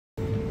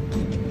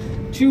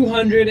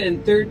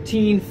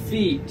213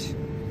 feet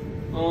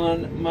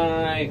on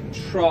my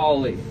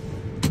trolley.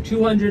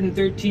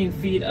 213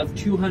 feet of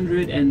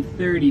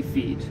 230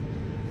 feet.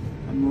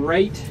 I'm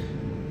right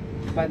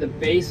by the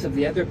base of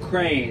the other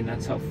crane.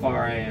 That's how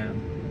far I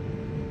am.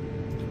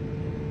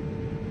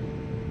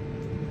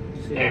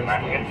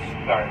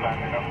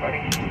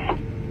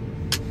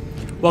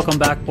 Welcome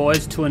back,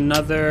 boys, to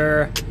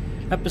another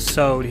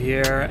episode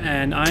here,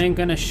 and I am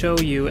going to show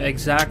you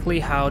exactly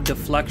how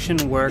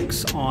deflection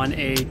works on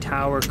a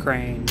tower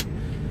crane.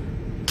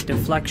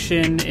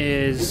 Deflection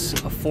is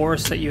a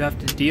force that you have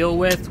to deal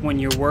with when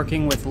you're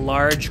working with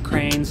large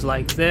cranes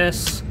like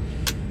this.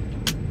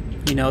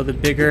 You know, the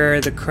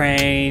bigger the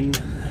crane,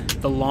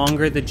 the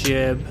longer the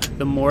jib,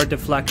 the more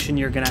deflection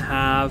you're going to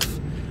have.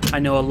 I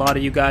know a lot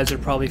of you guys are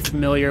probably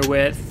familiar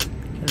with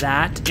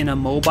that in a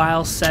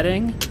mobile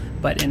setting,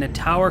 but in a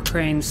tower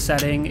crane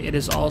setting, it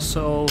is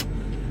also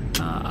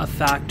a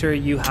factor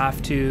you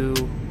have to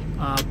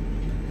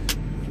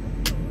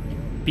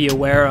be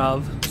aware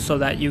of so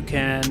that you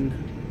can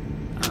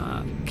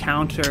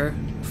counter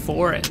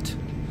for it.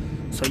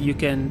 So you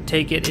can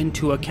take it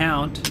into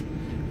account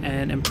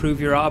and improve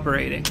your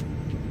operating.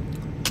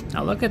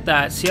 Now look at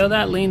that. See how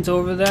that leans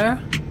over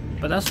there?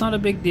 But that's not a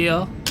big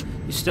deal.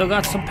 You still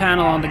got some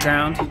panel on the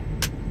ground.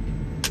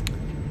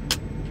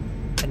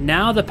 And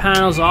now the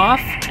panel's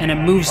off and it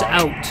moves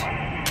out.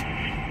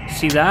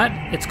 See that?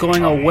 It's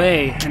going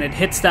away and it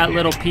hits that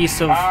little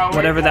piece of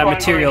whatever that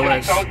material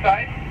is. North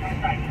side?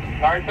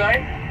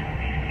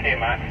 Okay,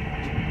 man.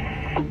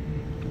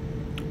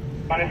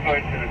 I'm just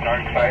going to the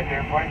dark side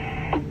there, boy.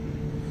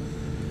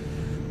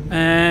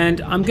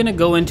 And I'm going to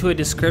go into a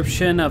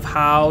description of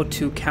how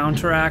to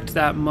counteract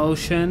that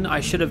motion.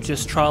 I should have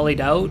just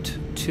trolleyed out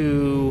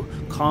to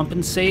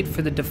compensate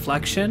for the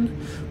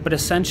deflection, but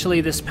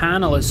essentially this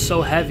panel is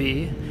so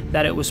heavy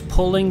that it was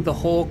pulling the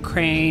whole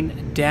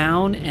crane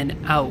down and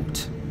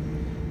out.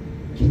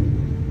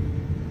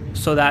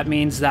 So that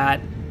means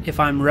that if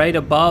I'm right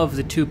above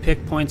the two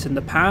pick points in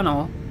the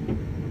panel,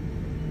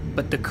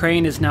 but the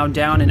crane is now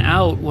down and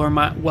out, where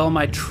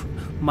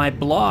my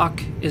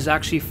block is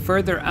actually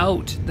further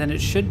out than it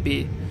should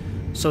be.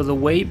 So the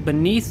weight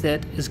beneath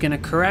it is going to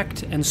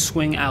correct and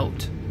swing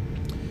out.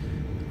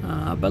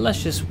 But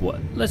let's just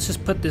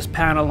put this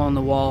panel on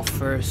the wall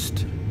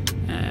first.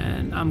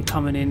 And I'm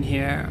coming in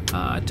here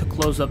to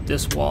close up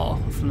this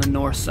wall from the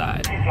north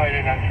side.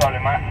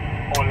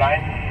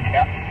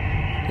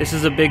 This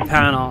is a big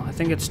panel. I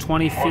think it's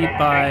 20 feet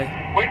by...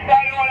 Which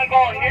side do you want to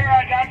go? Here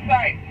or that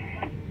side?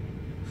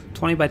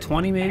 20 by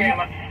 20 maybe? Okay,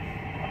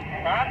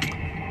 huh?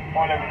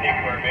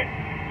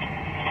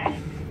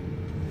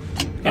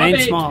 It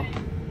ain't small.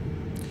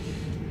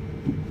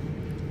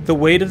 The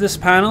weight of this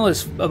panel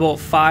is about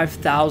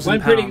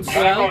 5,000 pounds.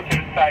 I'll go to the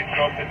side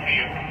closer to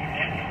you.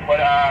 But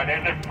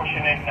they're just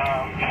pushing it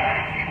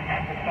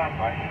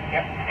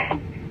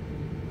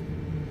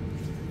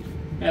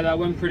Yeah, that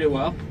went pretty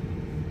well.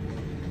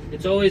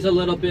 It's always a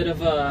little bit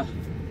of a,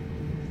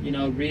 you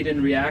know, read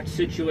and react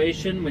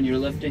situation when you're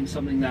lifting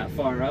something that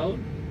far out.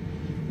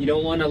 You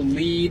don't want to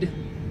lead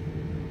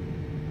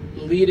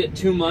it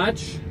too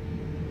much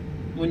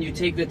when you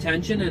take the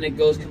tension and it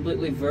goes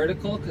completely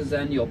vertical, because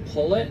then you'll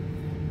pull it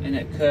and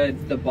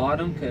the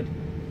bottom could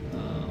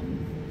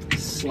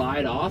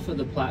slide off of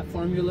the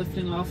platform you're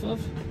lifting off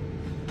of.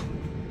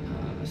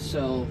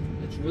 So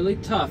it's really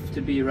tough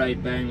to be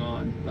right bang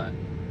on, but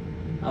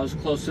I was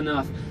close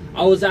enough.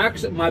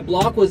 My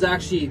block was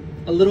actually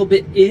a little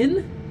bit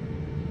in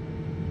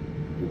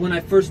when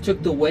I first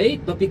took the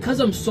weight, but because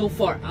I'm so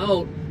far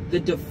out, the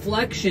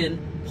deflection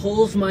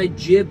pulls my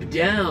jib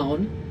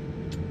down,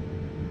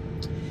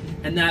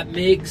 and that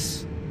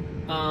makes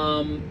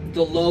the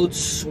load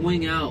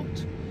swing out.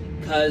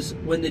 Because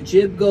when the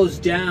jib goes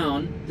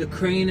down, the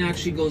crane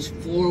actually goes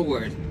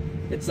forward.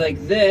 It's like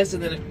this,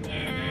 and then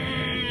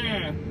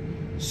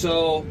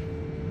so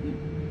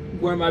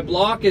where my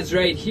block is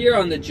right here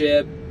on the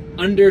jib,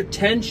 under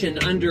tension,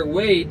 under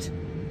weight,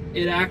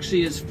 it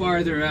actually is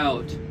farther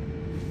out.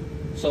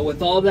 So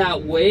with all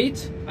that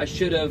weight, I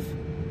should have,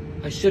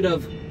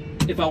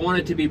 if I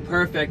wanted to be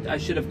perfect, I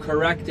should have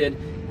corrected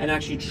and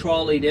actually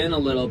trolleyed in a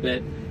little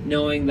bit,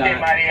 knowing that.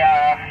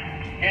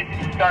 Hey,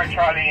 buddy, start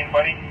trolleying,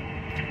 buddy.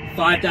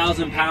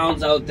 5,000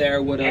 pounds out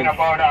there would have. In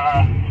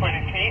about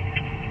 20 feet.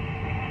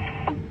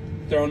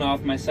 Thrown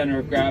off my center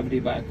of gravity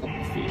by a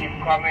couple feet. Keep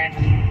coming.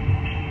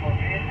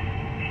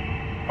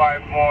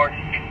 5 more. Good.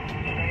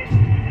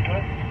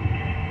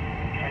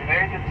 And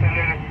there's just a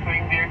little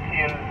swing there to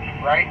your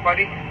right,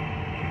 buddy.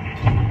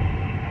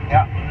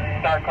 Yeah.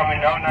 Start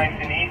coming down nice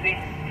and easy.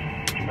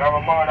 You have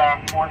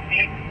about 4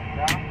 feet.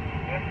 Down.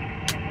 Good.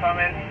 Keep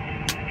coming.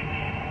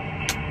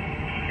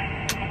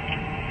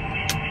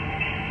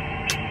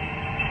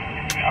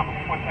 Have a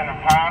foot and a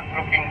half,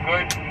 looking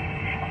good.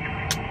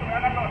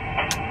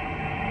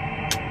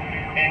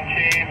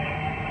 Inches.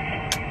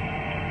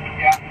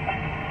 Yeah.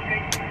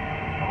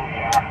 Oh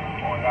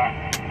yeah, all that.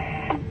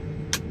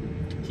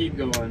 Keep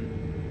going.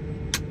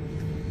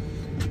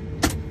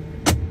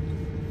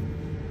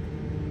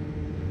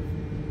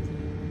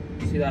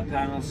 See that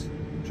panel's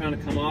trying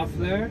to come off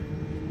there?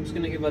 I'm just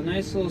going to give a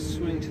nice little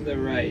swing to the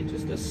right,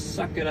 just to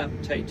suck it up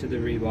tight to the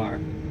rebar.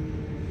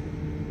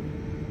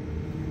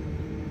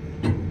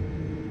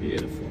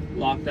 Beautiful.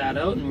 Lock that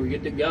out and we're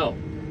good to go.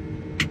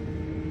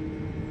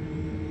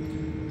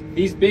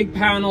 These big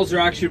panels are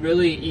actually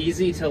really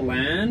easy to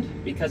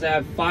land because I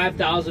have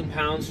 5,000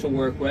 pounds to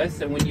work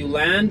with, and when you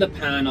land the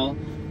panel,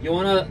 you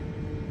wanna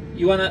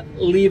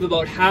leave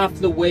about half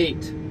the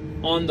weight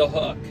on the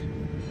hook.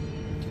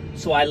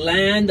 So I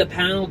land, the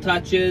panel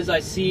touches, I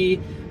see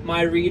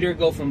my reader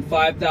go from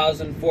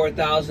 5,000,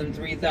 4,000,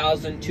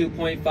 3,000,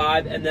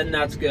 2.5, and then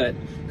that's good.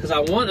 Because I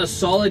want a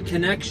solid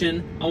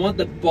connection. I want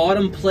the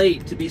bottom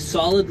plate to be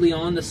solidly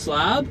on the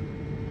slab.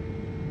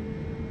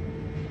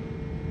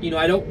 You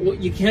know,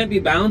 you can't be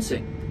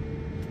bouncing.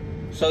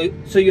 So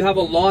you have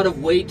a lot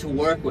of weight to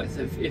work with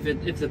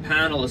if the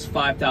panel is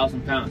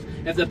 5,000 pounds.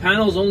 If the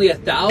panel is only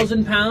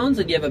 1,000 pounds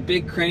and you have a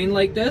big crane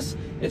like this,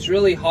 it's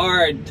really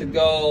hard to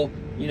go,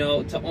 you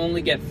know, to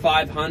only get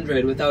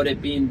 500 without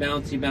it being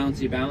bouncy,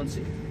 bouncy,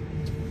 bouncy.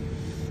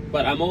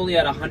 But I'm only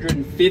at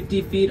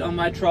 150 feet on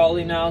my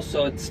trolley now,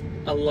 so it's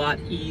a lot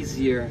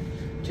easier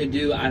to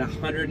do at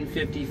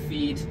 150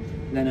 feet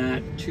than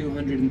at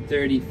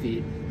 230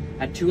 feet.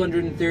 At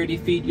 230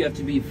 feet, you have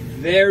to be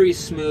very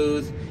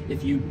smooth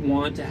if you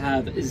want to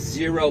have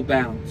zero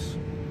bounce.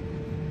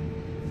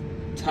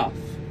 Tough.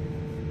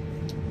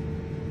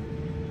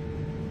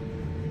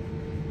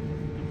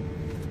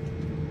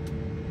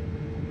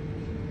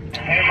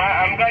 Hey,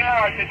 I'm gonna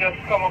have to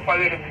just come up a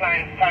little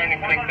tiny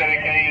click so they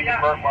can use the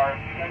burp bar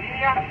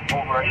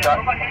over a shot.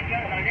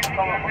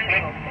 Come up a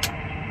click.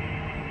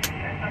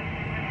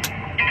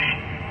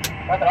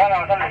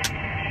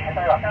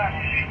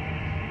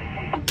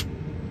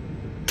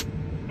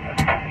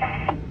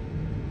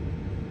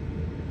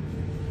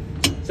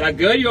 Is that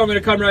good? You want me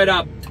to come right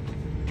up?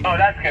 Oh,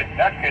 that's good.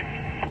 That's good.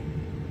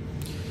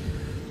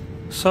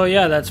 So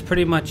yeah, that's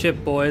pretty much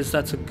it, boys.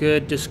 That's a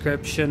good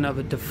description of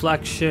a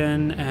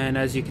deflection, and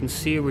as you can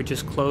see, we're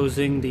just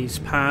closing these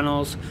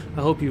panels.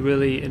 I hope you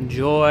really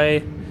enjoy.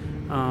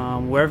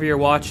 Wherever you're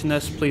watching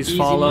this, please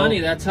follow. Easy money,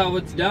 that's how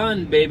it's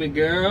done, baby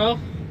girl.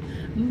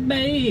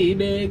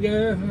 Baby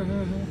girl.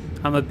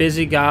 I'm a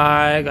busy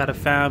guy, I got a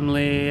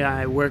family,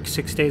 I work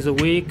 6 days a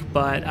week,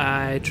 but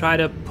I try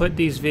to put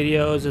these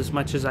videos as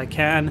much as I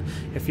can.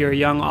 If you're a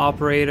young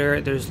operator,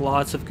 there's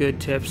lots of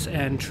good tips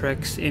and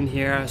tricks in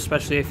here,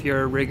 especially if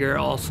you're a rigger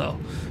also.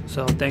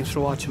 So thanks for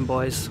watching,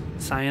 boys.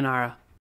 Sayonara.